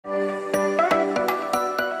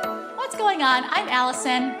going on? I'm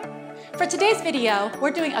Allison. For today's video, we're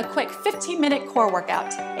doing a quick 15-minute core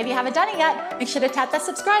workout. If you haven't done it yet, make sure to tap that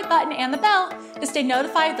subscribe button and the bell to stay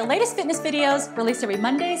notified of the latest fitness videos released every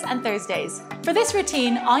Mondays and Thursdays. For this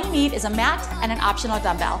routine, all you need is a mat and an optional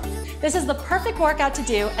dumbbell. This is the perfect workout to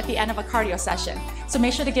do at the end of a cardio session, so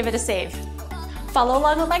make sure to give it a save. Follow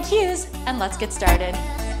along with my cues, and let's get started.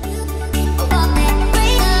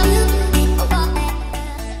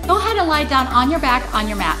 Go ahead and lie down on your back on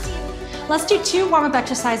your mat. Let's do 2 warm-up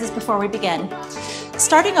exercises before we begin.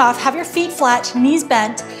 Starting off, have your feet flat, knees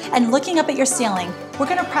bent, and looking up at your ceiling. We're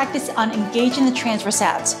going to practice on engaging the transverse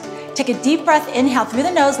abs. Take a deep breath, inhale through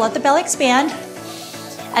the nose, let the belly expand,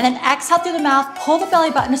 and then exhale through the mouth, pull the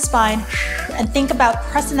belly button to spine, and think about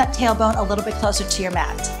pressing that tailbone a little bit closer to your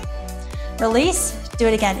mat. Release, do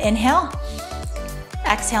it again, inhale,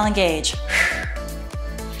 exhale, engage.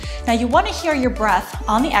 Now you want to hear your breath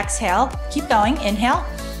on the exhale. Keep going, inhale,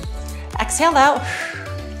 exhale out,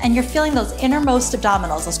 and you're feeling those innermost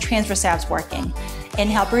abdominals, those transverse abs working.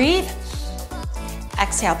 Inhale, breathe,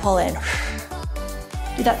 exhale, pull in.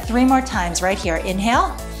 Do that 3 more times right here.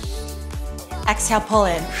 Inhale, exhale, pull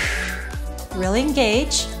in. Really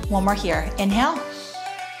engage. 1 more here. Inhale,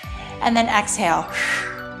 and then exhale.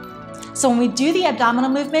 So when we do the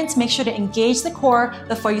abdominal movements, make sure to engage the core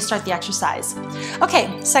before you start the exercise.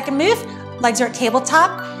 Okay, second move, legs are at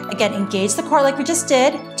tabletop. Again, engage the core like we just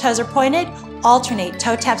did. Toes are pointed, alternate,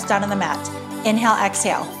 toe taps down on the mat. Inhale,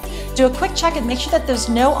 exhale. Do a quick check and make sure that there's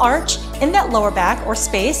no arch in that lower back or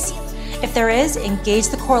space. If there is, engage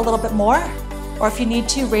the core a little bit more, or if you need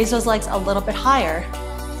to, raise those legs a little bit higher.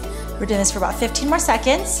 We're doing this for about 15 more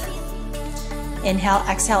seconds. Inhale,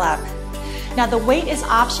 exhale out. Now the weight is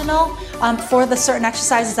optional for the certain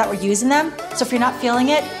exercises that we're using them. So if you're not feeling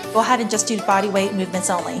it, go ahead and just do body weight movements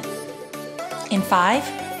only. In 5,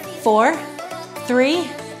 4, 3,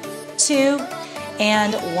 2,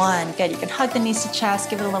 and 1. Good, you can hug the knees to chest,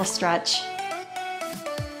 give it a little stretch.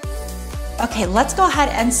 Okay, let's go ahead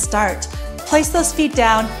and start. Place those feet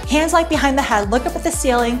down, hands light behind the head, look up at the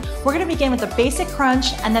ceiling. We're gonna begin with a basic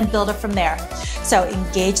crunch and then build up from there. So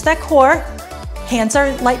engage that core, hands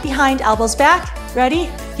are light behind, elbows back. Ready?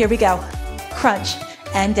 Here we go. Crunch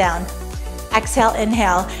and down. Exhale,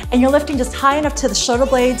 inhale, and you're lifting just high enough to the shoulder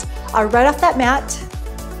blades are right off that mat.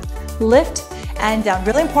 Lift and down.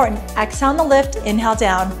 Really important. Exhale on the lift, inhale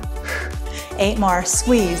down. 8 more.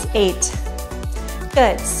 Squeeze. 8.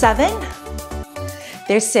 Good. 7.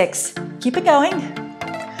 There's 6. Keep it going.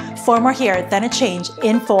 4 more here. Then a change.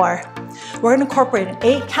 In 4. We're going to incorporate an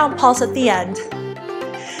 8 count pulse at the end.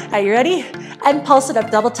 Are you ready? And pulse it up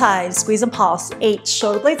double time. Squeeze and pulse. 8.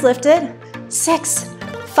 Shoulder blades lifted. 6.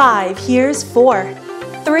 5. Here's 4.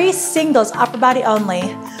 3 singles, upper body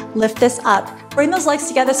only. Lift this up. Bring those legs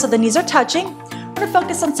together so the knees are touching. We're going to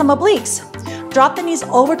focus on some obliques. Drop the knees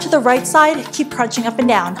over to the right side. Keep crunching up and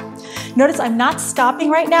down. Notice I'm not stopping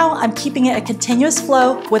right now. I'm keeping it a continuous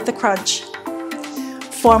flow with the crunch.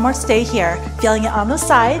 4 more, stay here. Feeling it on those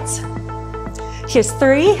sides. Here's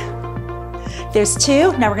 3. There's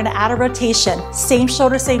 2. Now we're going to add a rotation. Same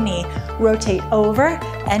shoulder, same knee. Rotate over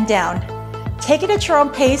and down. Take it at your own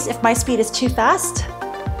pace if my speed is too fast.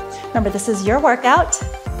 Remember, this is your workout.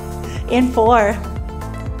 In 4,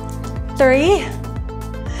 3,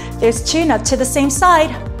 there's 2, now to the same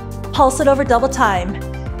side, pulse it over double time.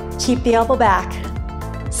 Keep the elbow back.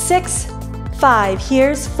 6, 5,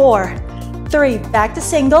 here's 4, 3, back to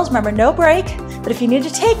singles. Remember, no break, but if you need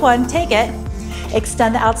to take one, take it.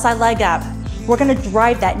 Extend the outside leg up. We're gonna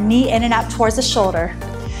drive that knee in and out towards the shoulder.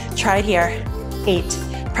 Try it here. 8,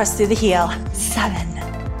 press through the heel.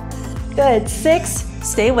 7, good. 6,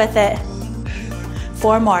 stay with it.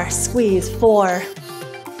 4 more, squeeze. 4,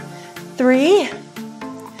 3,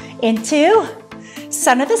 in 2,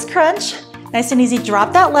 center this crunch. Nice and easy,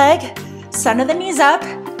 drop that leg, center the knees up,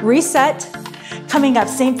 reset. Coming up,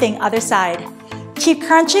 same thing, other side. Keep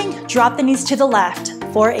crunching, drop the knees to the left.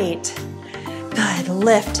 4, 8, good,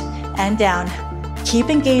 lift and down. Keep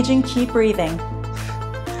engaging, keep breathing.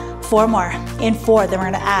 4 more, in 4, then we're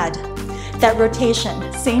gonna add that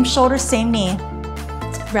rotation. Same shoulder, same knee.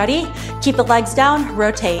 Ready? Keep the legs down,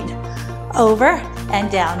 rotate. Over and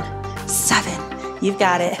down. 7, you've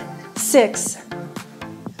got it. 6,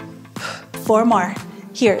 4 more.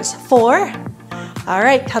 Here's 4. All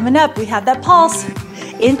right, coming up, we have that pulse.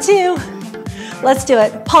 In 2, let's do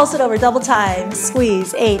it. Pulse it over double time.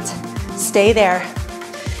 Squeeze. 8, stay there.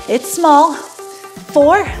 It's small.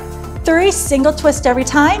 4, 3, single twist every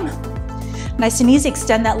time. Nice and easy,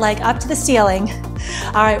 extend that leg up to the ceiling.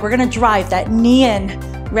 All right, we're gonna drive that knee in.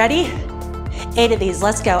 Ready? 8 of these,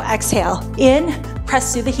 let's go. Exhale, in,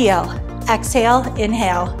 press through the heel. Exhale,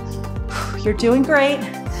 inhale. You're doing great.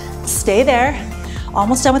 Stay there.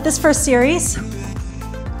 Almost done with this first series.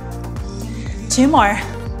 2 more.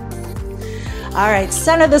 All right,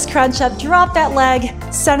 center this crunch up, drop that leg,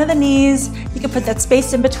 center the knees. You can put that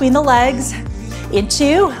space in between the legs. In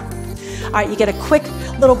 2. All right, you get a quick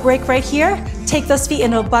little break right here. Take those feet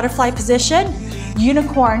into a butterfly position.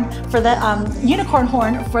 Unicorn for the unicorn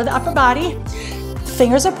horn for the upper body.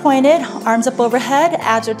 Fingers are pointed, arms up overhead,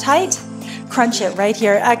 abs are tight. Crunch it right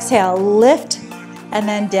here. Exhale, lift, and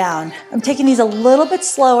then down. I'm taking these a little bit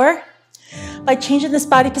slower. By changing this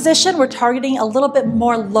body position, we're targeting a little bit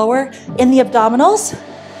more lower in the abdominals,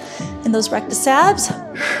 in those rectus abs.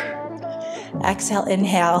 Exhale,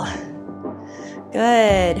 inhale.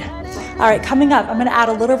 Good. All right, coming up, I'm gonna add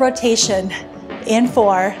a little rotation. In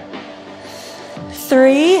 4,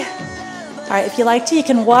 3. All right, if you like to, you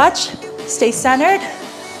can watch. Stay centered.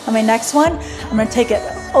 On my next one, I'm gonna take it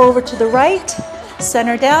over to the right,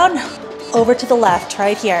 center down, over to the left,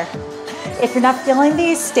 right here. If you're not feeling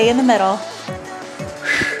these, stay in the middle.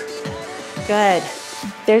 Good.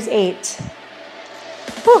 There's 8.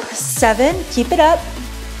 Whew. 7, keep it up.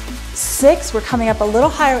 6, we're coming up a little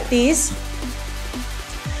higher with these.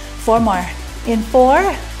 4 more. In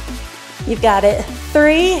 4, you've got it.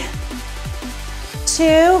 3, 2,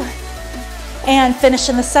 and finish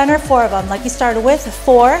in the center, 4 of them, like you started with.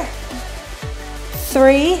 4,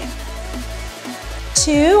 3,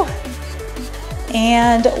 2,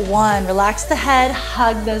 and 1. Relax the head,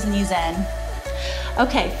 hug those knees in.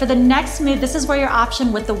 Okay, for the next move, this is where your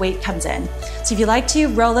option with the weight comes in. So if you like to,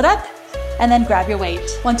 roll it up and then grab your weight.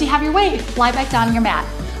 Once you have your weight, lie back down on your mat.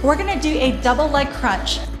 We're gonna do a double leg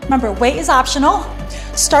crunch. Remember, weight is optional.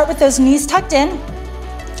 Start with those knees tucked in.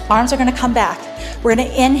 Arms are gonna come back. We're gonna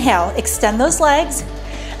inhale, extend those legs.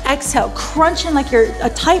 Exhale, crunch in like you're a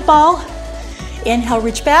tight ball. Inhale,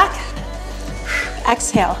 reach back.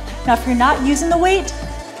 Exhale. Now, if you're not using the weight,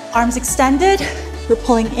 arms extended, we're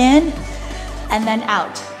pulling in and then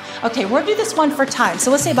out. Okay, we're gonna do this one for time. So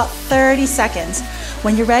we'll say about 30 seconds.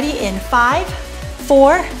 When you're ready, in 5,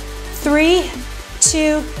 4, 3,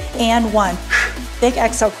 2, and 1. Big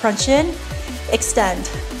exhale, crunch in, extend.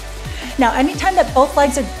 Now, anytime that both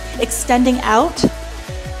legs are extending out,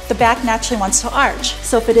 the back naturally wants to arch.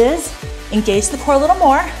 So if it is, engage the core a little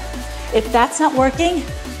more. If that's not working,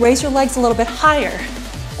 raise your legs a little bit higher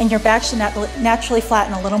and your back should naturally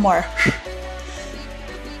flatten a little more.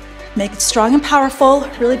 Make it strong and powerful,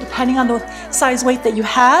 really depending on the size weight that you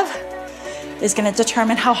have is gonna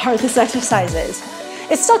determine how hard this exercise is.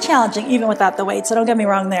 It's still challenging even without the weight, so don't get me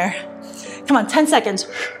wrong there. Come on, 10 seconds.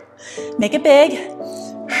 Make it big.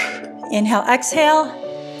 Inhale, exhale.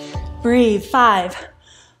 Breathe, 5,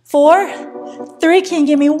 4, 3. Can you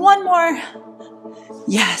give me 1 more?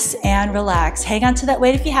 Yes, and relax. Hang on to that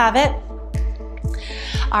weight if you have it.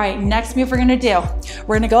 All right, next move we're gonna do.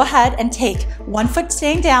 We're gonna go ahead and take 1 foot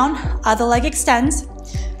staying down, other leg extends,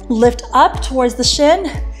 lift up towards the shin,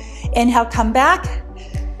 inhale, come back,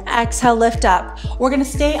 exhale, lift up. We're gonna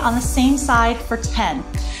stay on the same side for 10.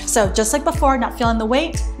 So just like before, not feeling the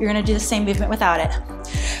weight, you're gonna do the same movement without it.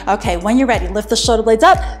 Okay, when you're ready, lift the shoulder blades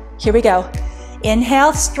up. Here we go.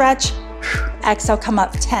 Inhale, stretch, exhale, come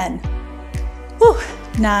up, 10. Whew.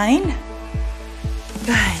 9,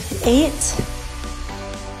 good, 8,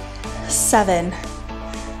 7,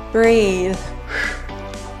 breathe.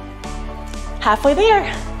 Halfway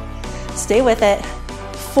there, stay with it.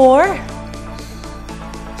 4,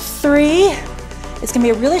 3, it's gonna be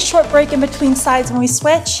a really short break in between sides when we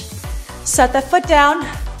switch. Set that foot down,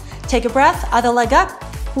 take a breath, other leg up,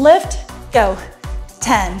 lift, go.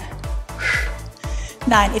 10,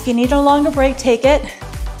 9, if you need a longer break, take it.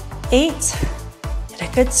 8, get a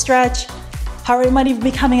good stretch. Heart rate might even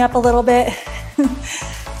be coming up a little bit.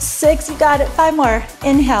 6, you got it, 5 more.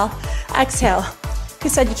 Inhale, exhale. Who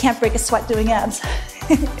said you can't break a sweat doing abs?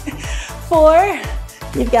 4,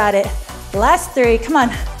 you've got it. Last 3, come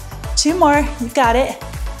on. 2 more, you've got it.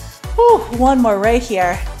 Whew, 1 more right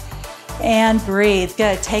here. And breathe,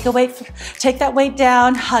 good. Take that weight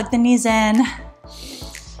down, hug the knees in.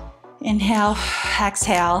 Inhale,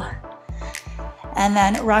 exhale, and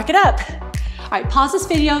then rock it up. All right, pause this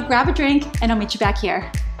video, grab a drink, and I'll meet you back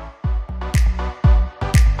here.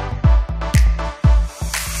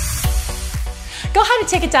 Go ahead and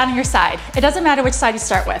take it down on your side. It doesn't matter which side you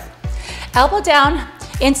start with. Elbow down,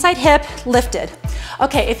 inside hip lifted.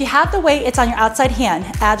 Okay, if you have the weight, it's on your outside hand.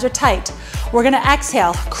 Abs are tight. We're gonna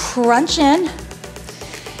exhale, crunch in,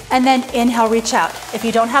 and then inhale, reach out. If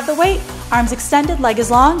you don't have the weight, arms extended, leg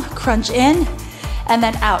is long, crunch in, and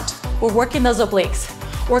then out. We're working those obliques.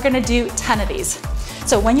 We're gonna do 10 of these.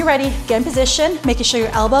 So when you're ready, get in position, making sure your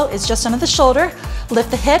elbow is just under the shoulder.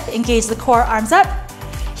 Lift the hip, engage the core, arms up.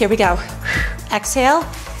 Here we go. Exhale,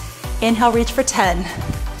 inhale, reach for 10.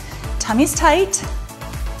 Tummy's tight.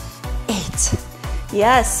 8,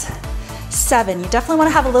 yes. 7, you definitely wanna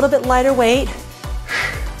have a little bit lighter weight.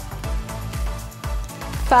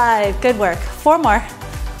 5, good work. 4 more.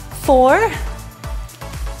 4,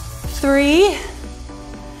 3,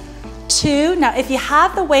 2. Now if you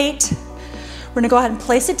have the weight, we're gonna go ahead and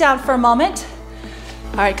place it down for a moment.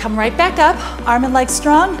 All right, come right back up, arm and leg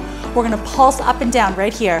strong. We're gonna pulse up and down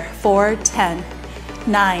right here. 4, 10,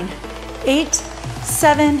 9, 8,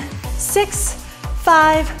 7, 6,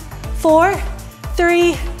 5, 4,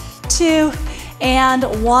 3, 2, and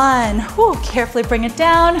 1. Whew, carefully bring it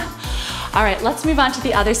down. All right, let's move on to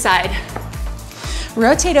the other side.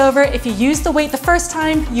 Rotate over. If you used the weight the first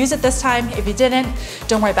time, use it this time. If you didn't,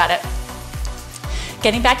 don't worry about it.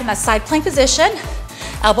 Getting back in that side plank position,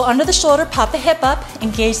 elbow under the shoulder, pop the hip up,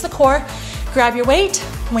 engage the core, grab your weight.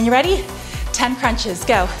 When you're ready, 10 crunches,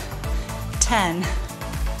 go. 10,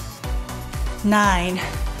 9,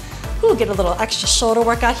 ooh, get a little extra shoulder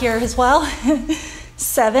workout here as well.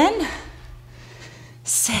 7,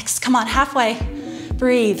 6, come on, halfway.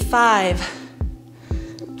 Breathe, 5,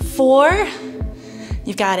 4,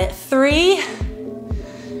 you've got it. 3,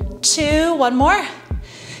 2, one more.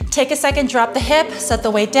 Take a second, drop the hip, set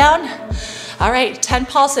the weight down. All right, 10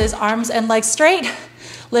 pulses, arms and legs straight.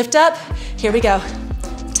 Lift up, here we go.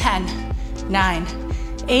 10, 9,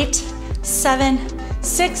 8, 7,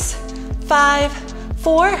 6, 5,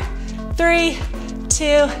 4, 3, 2,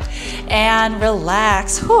 and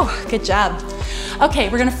relax. Whew, good job. Okay,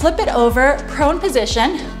 we're gonna flip it over, prone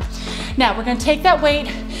position. Now we're gonna take that weight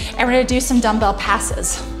and we're gonna do some dumbbell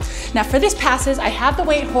passes. Now for these passes, I have the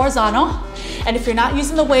weight horizontal, and if you're not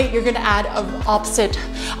using the weight, you're gonna add an opposite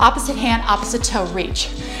hand, opposite toe reach.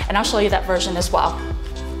 And I'll show you that version as well.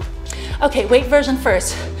 Okay, weight version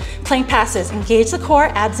first. Plank passes, engage the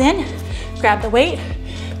core, abs in, grab the weight,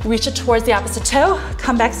 reach it towards the opposite toe,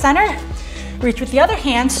 come back center, reach with the other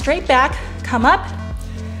hand, straight back, come up,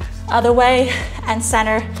 other way, and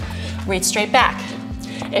center, reach straight back.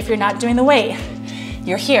 If you're not doing the weight,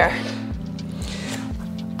 you're here,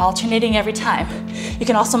 alternating every time. You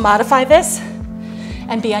can also modify this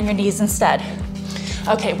and be on your knees instead.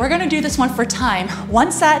 Okay, we're gonna do this one for time.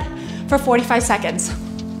 One set for 45 seconds.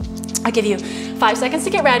 I'll give you 5 seconds to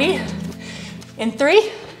get ready. In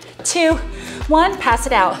 3, 2, 1, pass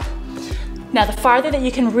it out. Now the farther that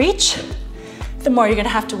you can reach, the more you're gonna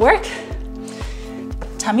have to work.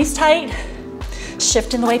 Tummy's tight,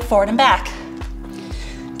 shifting the weight forward and back.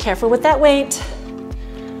 Careful with that weight.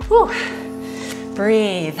 Whew.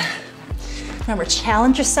 Breathe. Remember,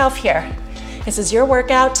 challenge yourself here. This is your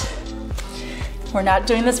workout. We're not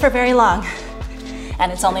doing this for very long,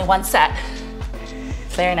 and it's only one set.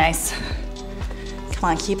 Very nice.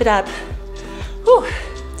 Come on, keep it up. Whew.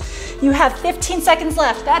 You have 15 seconds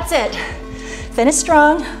left, that's it. Finish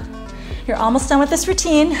strong. You're almost done with this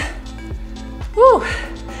routine. Whew.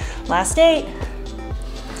 Last 8.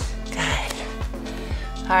 Good.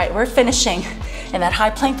 All right, we're finishing in that high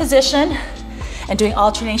plank position and doing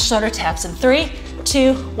alternating shoulder taps in 3,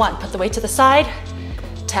 2, 1. Put the weight to the side,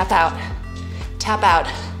 tap out, tap out.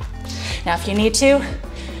 Now if you need to,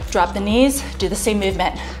 drop the knees, do the same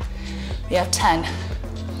movement. We have 10,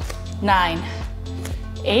 9,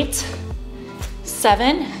 8,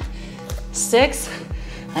 7, 6,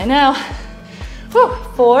 I know. Whew,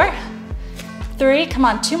 4, 3, come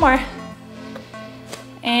on, 2 more.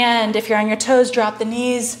 And if you're on your toes, drop the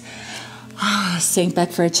knees. Sink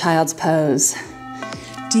back for a child's pose.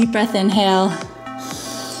 Deep breath, inhale.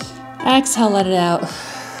 Exhale, let it out.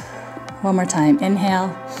 One more time,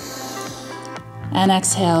 inhale. And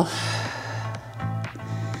exhale.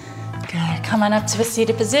 Good, come on up to a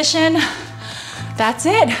seated position. That's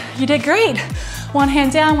it, you did great. One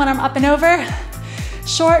hand down, one arm up and over.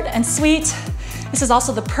 Short and sweet. This is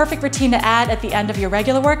also the perfect routine to add at the end of your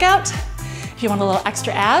regular workout. If you want a little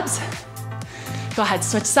extra abs, go ahead,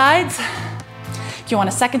 switch sides. If you want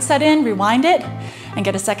a second set in, rewind it and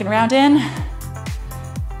get a second round in.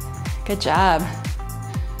 Good job.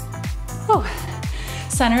 Whew.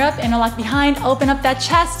 Center up, interlock behind, open up that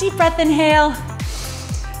chest, deep breath, inhale.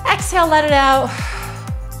 Exhale, let it out.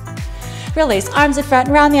 Release, arms in front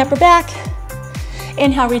and around the upper back.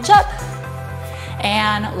 Inhale, reach up,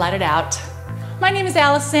 and let it out. My name is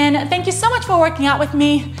Allison. Thank you so much for working out with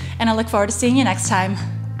me, and I look forward to seeing you next time.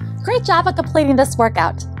 Great job on completing this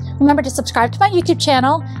workout. Remember to subscribe to my YouTube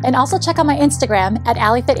channel and also check out my Instagram at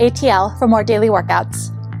Allyfitatl for more daily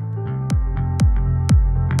workouts.